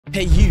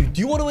Hey you, do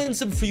you want to win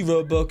some free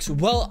Robux?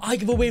 Well, I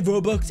give away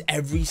Robux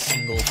every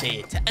single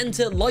day. To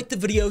enter, like the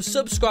video,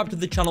 subscribe to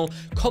the channel,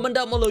 comment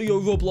down below your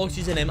Roblox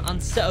username,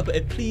 and set up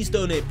a please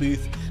donate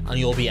booth, and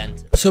you'll be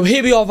entered. So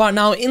here we are right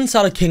now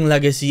inside of King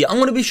Legacy. I'm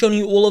going to be showing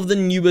you all of the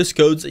newest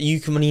codes that you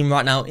can redeem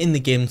right now in the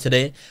game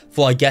today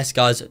for, I guess,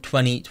 guys,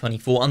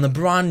 2024 and the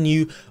brand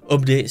new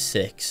update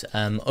 6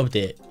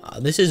 update.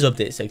 This is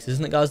update 6,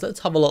 isn't it, guys? Let's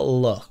have a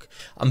little look.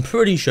 I'm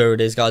pretty sure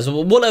it is, guys.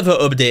 Whatever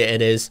update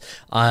it is,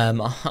 I'm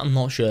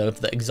not sure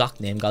of the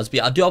exact name, guys, but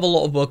yeah, I do have a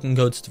lot of working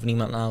codes to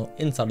redeem right now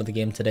inside of the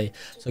game today.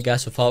 So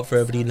guys, without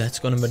further ado, let's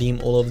go and redeem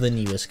all of the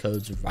newest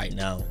codes right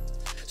now.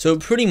 So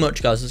pretty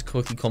much, guys, let's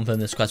quickly confirm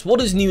this quest.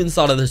 What is new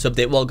inside of this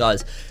update? Well,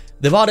 guys,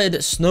 they've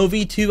added Snow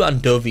V2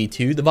 and Dough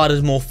V2. They've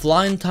added more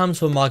flying times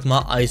for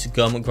Magma, Ice,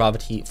 Gum,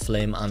 Gravity,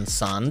 Flame, and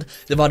Sand.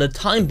 They've added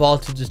Time Bar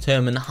to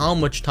determine how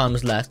much time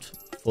is left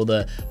for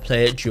the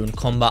player during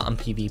combat and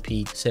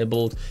PvP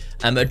disabled.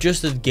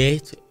 Adjusted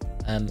Gate,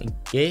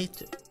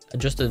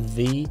 adjusted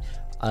V,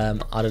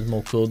 added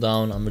more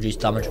cooldown and reduced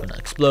damage when it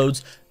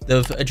explodes.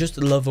 They've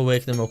adjusted Love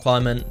Awakening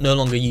requirement, no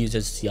longer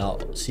uses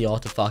C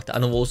artifact,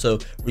 and have also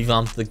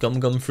revamped the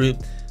Gum Fruit.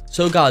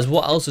 So guys,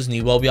 what else is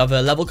new? Well, we have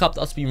a level cap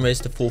that's been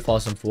raised to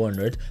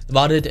 4,400. They've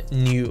added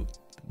new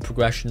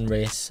progression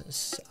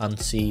race and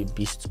sea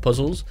beasts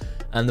puzzles,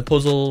 and the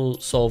puzzle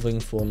solving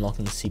for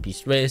unlocking the sea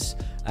beast race.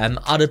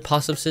 Added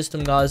passive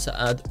system, guys.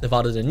 They've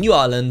added a new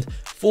island,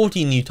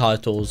 14 new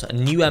titles, a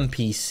new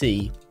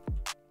NPC,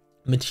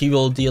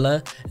 material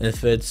dealer in the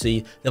third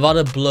sea. They've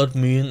added blood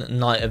moon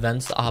night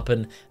events that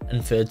happen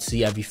in third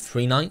sea every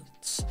 3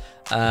 nights.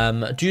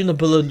 During the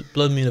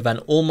blood moon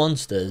event, all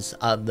monsters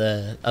at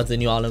the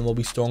new island will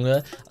be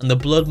stronger, and the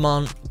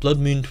blood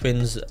moon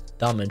twins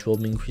damage will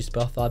be increased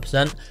by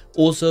 5%.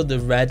 Also, the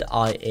red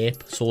eye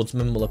ape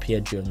swordsman will appear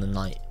during the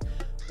night.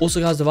 Also,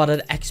 guys, they've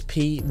added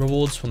XP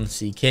rewards from the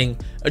Sea King,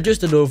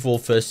 adjusted overall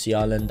first sea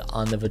island,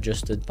 and they've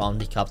adjusted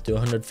bounty cap to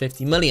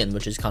 150 million,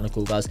 which is kind of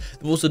cool, guys.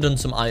 They've also done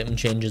some item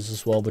changes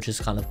as well, which is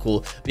kind of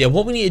cool. But yeah,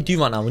 what we need to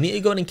do right now, we need to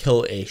go in and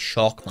kill a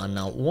shark man.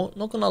 Now,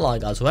 not gonna lie,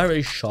 guys, where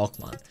is shark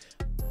man?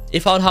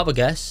 If I'd have a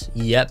guess,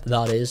 yep,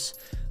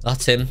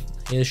 that's him.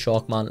 Here's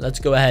shark man. Let's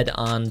go ahead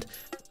and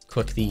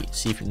quickly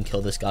see if we can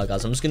kill this guy,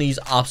 guys. I'm just going to use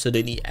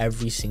absolutely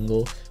every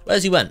single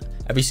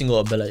every single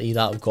ability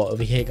that I've got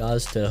over here,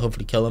 guys, to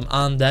hopefully kill him.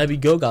 And there we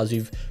go, guys.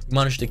 We've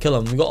managed to kill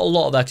him. We've got a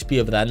lot of XP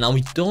over there. Now,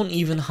 we don't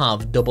even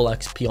have double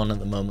XP on at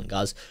the moment,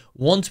 guys.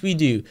 Once we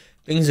do,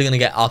 things are going to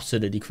get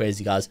absolutely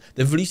crazy, guys.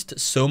 They've released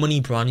so many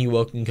brand new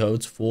working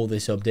codes for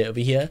this update over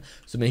here,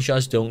 so make sure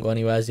you guys don't go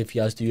anywhere. As if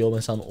you guys do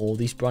miss on all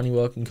these brand new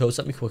working codes,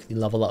 let me quickly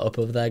level that up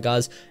over there,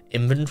 guys.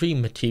 Inventory,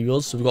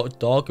 materials. So we've got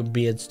Dark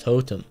Beard's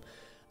Totem,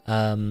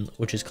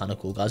 which is kind of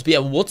cool, guys. But yeah,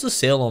 what's the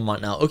sale on right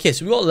now? Okay,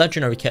 so we got a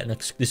legendary kit and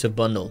exclusive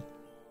bundle.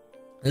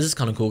 This is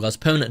kind of cool, guys.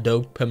 Permanent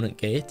dough, permanent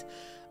gate,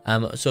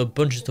 so a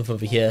bunch of stuff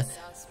over here.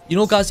 You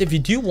know, guys, if you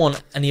do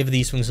want any of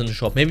these things in the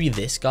shop, maybe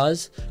this,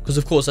 guys, because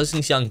of course, as you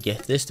can see, I can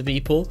gift this to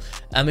people.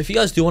 If you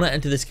guys do want to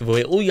enter this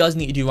giveaway, all you guys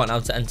need to do right now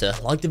to enter,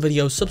 like the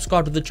video,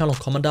 subscribe to the channel,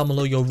 comment down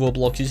below your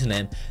Roblox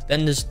username,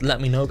 then just let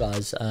me know,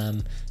 guys,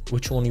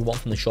 which one you want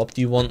from the shop.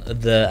 Do you want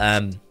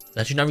the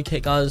legendary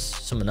kit, guys?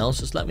 Someone else?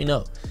 Just let me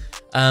know.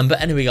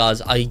 But anyway,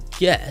 guys, I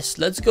guess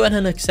let's go ahead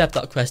and accept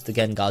that quest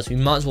again, guys. We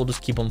might as well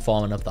just keep on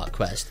farming up that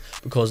quest,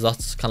 because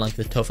that's kind of like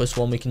the toughest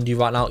one we can do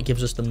right now. It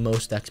gives us the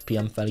most XP,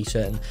 I'm fairly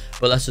certain.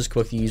 But let's just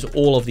quickly use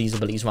all of these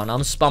abilities right now.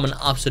 I'm spamming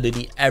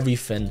absolutely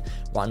everything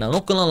right now.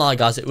 Not gonna lie,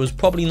 guys, it was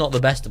probably not the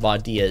best of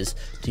ideas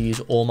to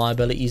use all my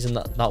abilities in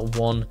that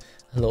one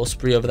little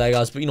spree over there,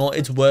 guys. But you know,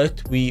 it's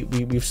worked.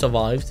 We've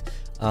survived.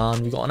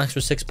 And we got an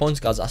extra 6 points,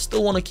 guys. I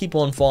still want to keep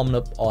on farming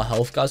up our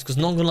health, guys, because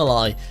not gonna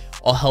lie,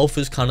 our health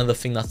is kind of the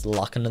thing that's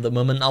lacking at the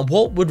moment. Now,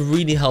 what would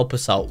really help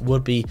us out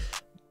would be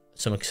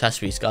some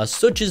accessories, guys,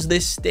 such as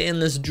this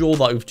stainless jewel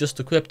that we've just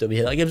equipped over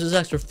here. That gives us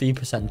extra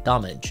 3%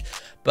 damage.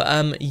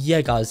 But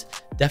yeah, guys,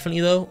 definitely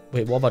though.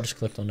 Wait, what have I just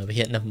clicked on over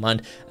here? Never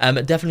mind.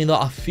 Definitely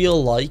though, I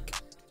feel like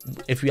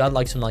if we had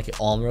like some like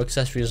armor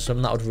accessories or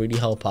something, that would really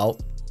help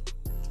out.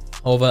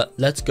 However,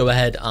 let's go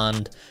ahead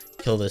and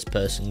kill this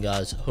person,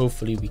 guys.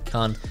 Hopefully we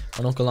can.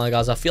 I'm not gonna lie,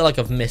 guys, I feel like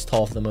I've missed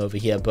half of them over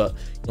here, but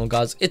you know,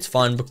 guys, it's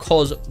fine,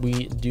 because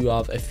we do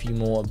have a few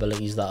more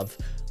abilities that I've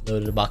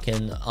loaded back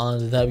in.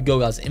 And there we go,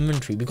 guys.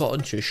 Inventory, we got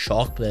into a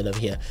shark blade over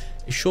here,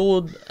 a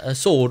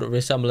sword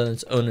resembling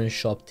its owner's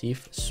sharp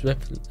teeth,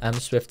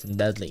 swift and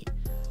deadly.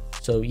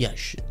 So yeah,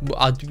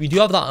 we do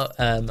have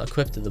that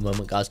equipped at the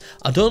moment, guys.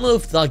 I don't know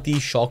if like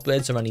these shark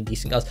blades are any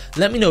decent, guys.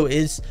 Let me know,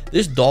 is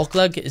this dark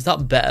leg, is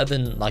that better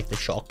than like the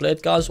shark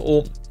blade, guys,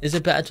 or is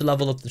it better to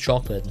level up the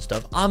shark blade and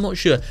stuff? I'm not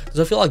sure, because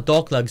I feel like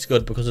dark leg's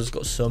good because it's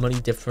got so many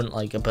different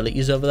like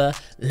abilities over there.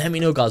 Let me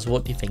know, guys,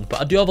 what do you think?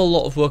 But I do have a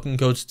lot of working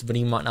codes to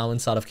redeem right now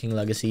inside of King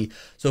Legacy,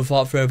 so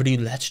without further ado,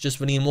 let's just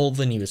redeem all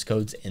the newest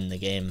codes in the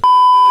game.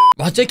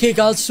 Right, okay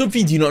guys, so if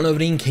you do not know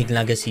any King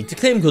Legacy to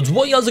claim codes,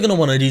 what you guys are going to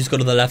want to do is go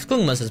to the left, click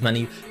on message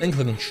menu, then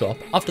click on shop.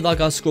 After that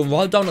guys, scroll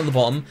right down at the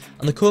bottom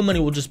and the code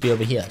menu will just be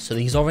over here. So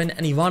these are in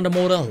any random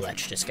order.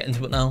 Let's just get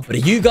into it now. But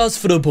if you guys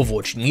fed up of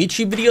watching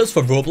YouTube videos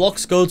for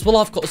Roblox codes, well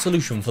I've got a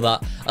solution for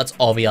that. That's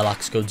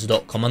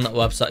RBLXcodes.com. On that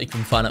website you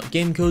can find out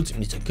game codes,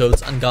 music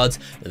codes and guides.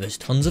 There's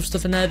tons of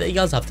stuff in there that you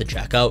guys have to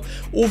check out.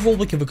 Overall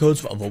we give codes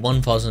for over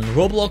 1000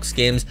 Roblox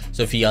games,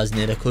 so if you guys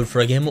need a code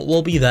for a game it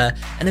will be there.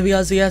 And if you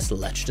guys yes,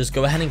 let's just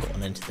go ahead and go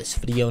on into this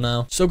video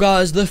now. So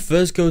guys, the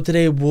first code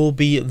today will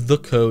be the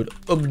code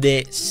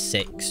update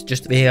 6.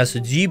 Just over here, so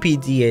it's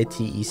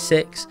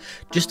UPDATE6.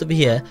 Just over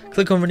here,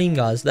 click on redeem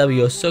guys. There we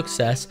go,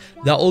 success.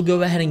 That will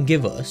go ahead and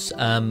give us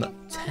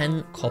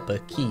 10 copper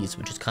keys,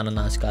 which is kind of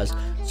nice guys.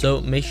 So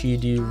make sure you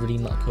do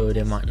redeem that code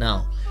in right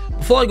now.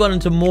 Before I go on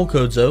into more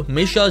codes though,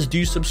 make sure you guys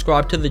do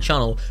subscribe to the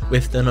channel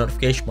with the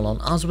notification bell on,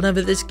 as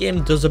whenever this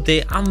game does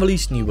update and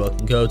release new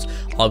working codes,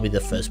 I'll be the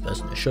first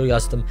person to show you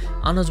guys them.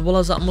 And as well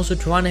as that, I'm also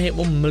trying to hit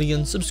 1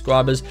 million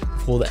subscribers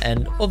before the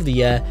end of the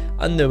year.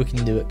 I know we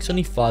can do it, because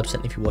only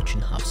 5% if you're watching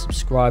have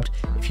subscribed.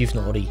 If you've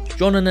not already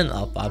joined in that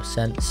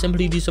 5%,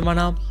 simply do so right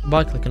now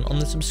by clicking on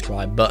the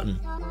subscribe button.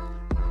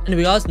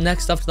 Anyway guys,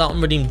 next after that one,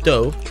 redeem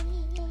Dough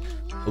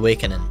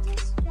Awakening.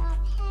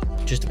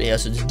 Just over here,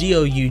 so it's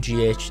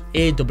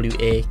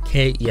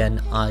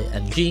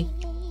DOUGHAWAKENING.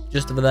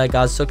 Just over there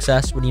guys,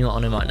 success, redeem it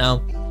on him right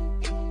now.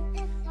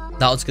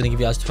 That's going to give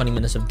you guys 20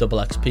 minutes of double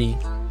XP.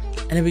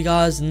 Anyway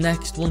guys,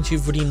 next, once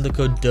you've redeemed the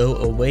code Dough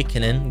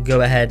Awakening,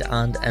 go ahead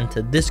and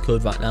enter this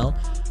code right now,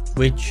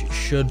 which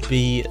should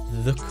be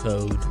the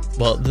code.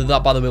 Well,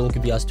 that by the way will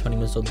give you guys 20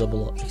 minutes of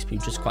double XP,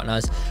 which is quite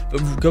nice. But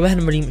go ahead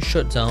and redeem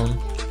Shutdown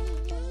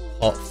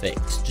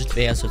Hotfix. Just over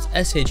here, so it's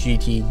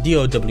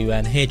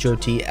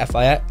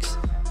SHUTDOWNHOTFIX.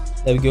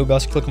 There we go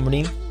guys, click on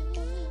redeem.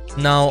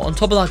 Now on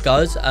top of that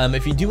guys,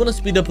 if you do want to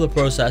speed up the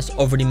process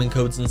of redeeming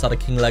codes inside of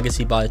King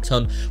Legacy by a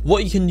ton,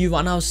 what you can do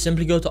right now is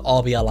simply go to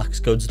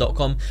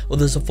RBLXcodes.com, where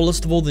there's a full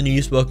list of all the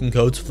newest working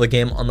codes for the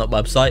game on that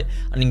website,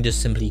 and you can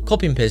just simply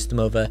copy and paste them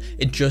over.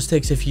 It just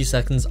takes a few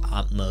seconds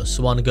at most.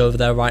 So I want to go over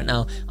there right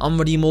now and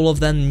redeem all of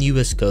their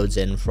newest codes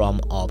in from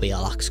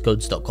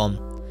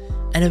RBLXcodes.com.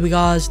 Anyway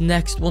guys,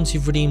 next, once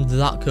you've redeemed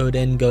that code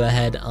in, go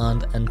ahead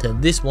and enter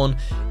this one,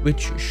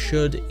 which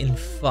should in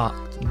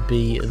fact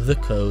be the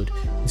code.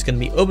 It's going to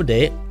be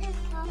update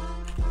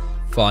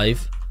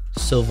 5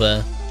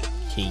 silver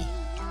key.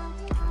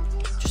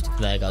 Just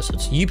over there guys, so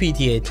it's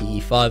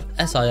UPTATE5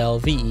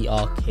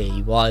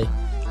 SILVERKEY.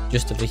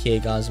 Just over here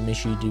guys, make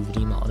sure you do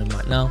redeem that on him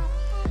right now.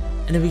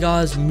 Anyway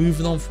guys,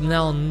 moving on from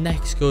now,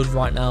 next code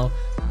right now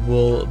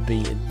will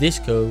be this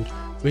code,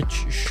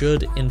 which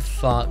should in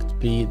fact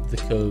be the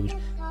code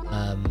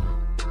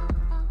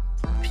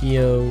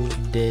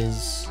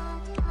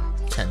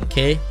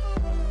PODIZ10K.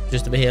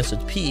 Just over here, so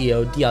it's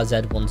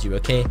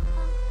PEODIZ10K.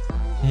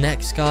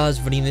 Next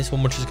guys, redeem this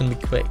one, which is going to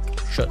be quick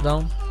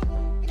shutdown.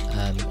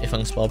 If I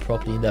can spell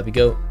properly, there we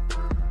go.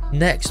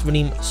 Next,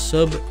 redeem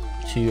sub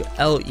to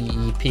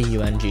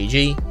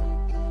LEEPUNGG.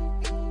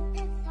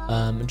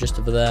 Just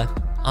over there.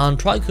 And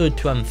try code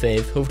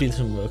 2M5. Hopefully this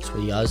one works for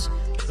you guys.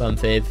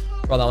 2M5.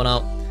 Try that one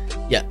out.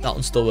 Yeah, that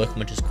one's still working,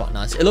 which is quite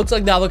nice. It looks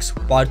like they have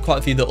expired quite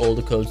a few of the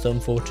older codes though,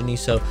 unfortunately,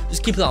 so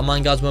just keep that in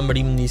mind guys when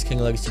redeeming these King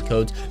Legacy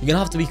codes. You're gonna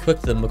have to be quick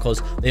with them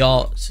because they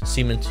are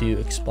seeming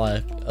to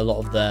expire a lot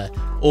of their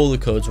older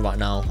codes right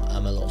now a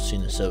lot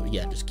sooner, so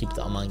yeah, just keep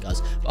that in mind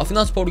guys. But I think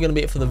that's probably gonna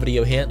be it for the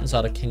video here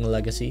inside of King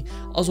Legacy.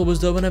 As always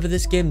though, whenever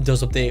this game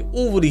does update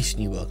or release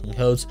new working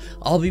codes,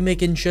 I'll be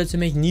making sure to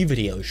make new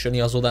videos showing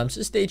you guys all them,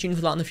 so stay tuned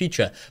for that in the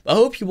future. But I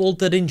hope you all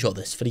did enjoy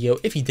this video.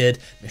 If you did,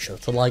 make sure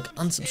to like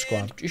and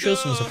subscribe to show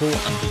some support,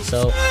 and peace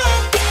out.